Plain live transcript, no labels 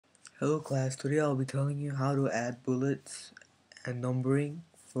Hello class, today I'll be telling you how to add bullets and numbering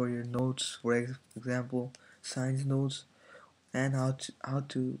for your notes, for example, science notes, and how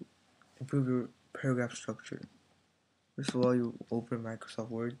to improve your paragraph structure. First of all, you open Microsoft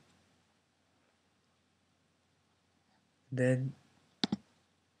Word, then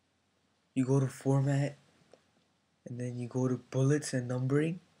you go to Format, and then you go to Bullets and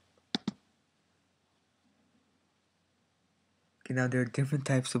Numbering. Okay, now there are different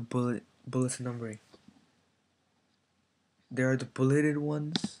types of bullets and numbering. There are the bulleted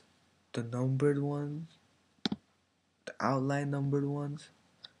ones, the numbered ones, the outline numbered ones.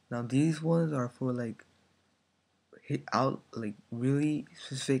 Now these ones are for hit out really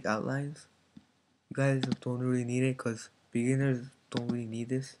specific outlines. You guys don't really need it because beginners don't really need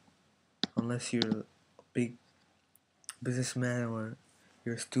this unless you're a big businessman or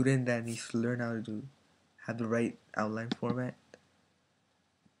you're a student that needs to learn how to have the right outline format.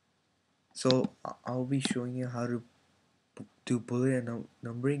 So I'll be showing you how to do bullet and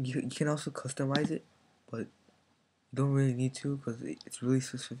numbering. You can also customize it, but you don't really need to because it's really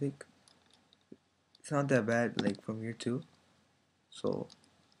specific. It's not that bad like from year 2. So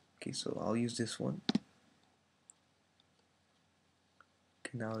okay, so I'll use this one.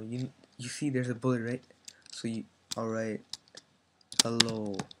 Okay, now you see there's a bullet, right? So you alright,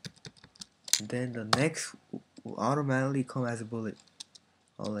 hello. Then the next will automatically come as a bullet.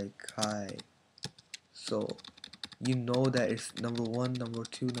 Or like hi. So you know that it's number 1, number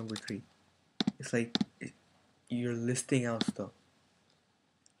 2, number 3. It's like you're listing out stuff.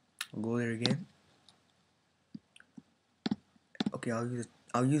 I'll go there again. Okay, I'll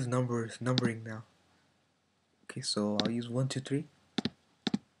use numbering now. Okay, so I'll use 1, 2, 3.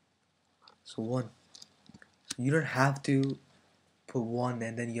 So 1. So you don't have to put 1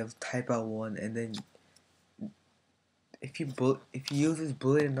 and then you have to type out 1 and then if you use this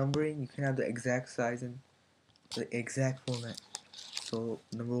bullet and numbering, you can have the exact size and the exact format. So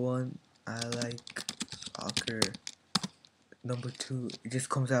number 1, I like soccer. Number 2, it just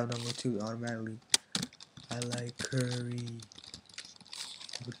comes out number 2 automatically. I like curry.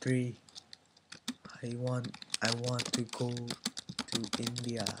 Number 3, I want to go to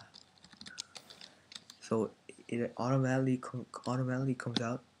India. So it automatically comes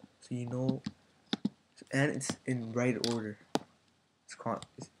out, so you know, and it's in right order. It's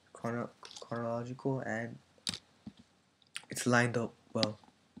chronological and it's lined up well.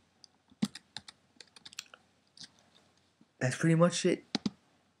 That's pretty much it.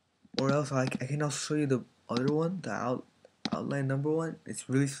 Or else I can also show you the other one, the outline number 1. It's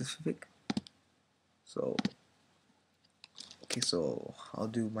really specific. So okay, so I'll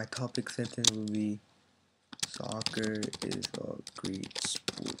do my topic sentence will be soccer is a great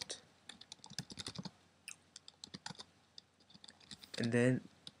sport. And then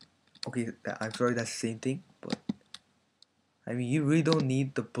okay, I'm sorry, that's the same thing, but I mean you really don't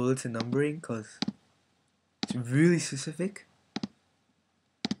need the bullets and numbering because it's really specific.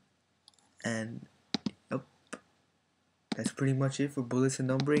 And yep, that's pretty much it for bullets and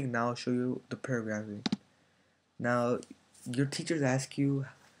numbering. Now I'll show you the paragraphing. Now your teachers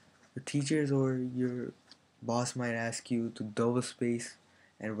or your boss might ask you to double space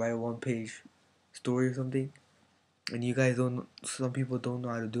and write a 1-page story or something, and you guys don't. Some people don't know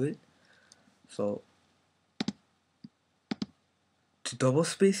how to do it. So to double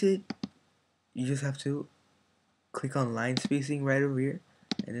space it, you just have to click on line spacing right over here,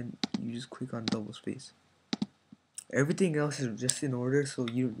 and then you just click on double space. Everything else is just in order, so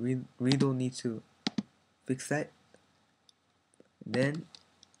you really don't need to fix that. And then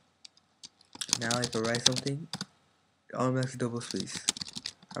now if I write something, automatically double space.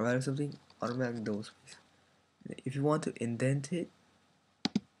 I write something, automatically double space. If you want to indent it,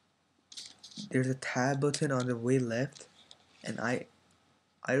 there's a tab button on the way left, and I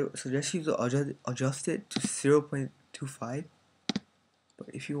suggest you to adjust it to 0.25. But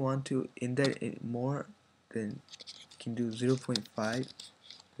if you want to indent it more, then you can do 0.50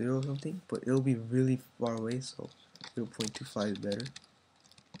 something, but it'll be really far away, so 0.25 is better.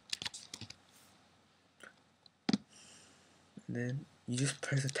 And then you just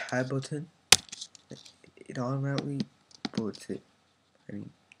press the tab button, it automatically bullets it.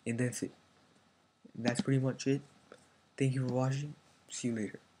 Indents it. And that's pretty much it. Thank you for watching. See you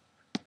later.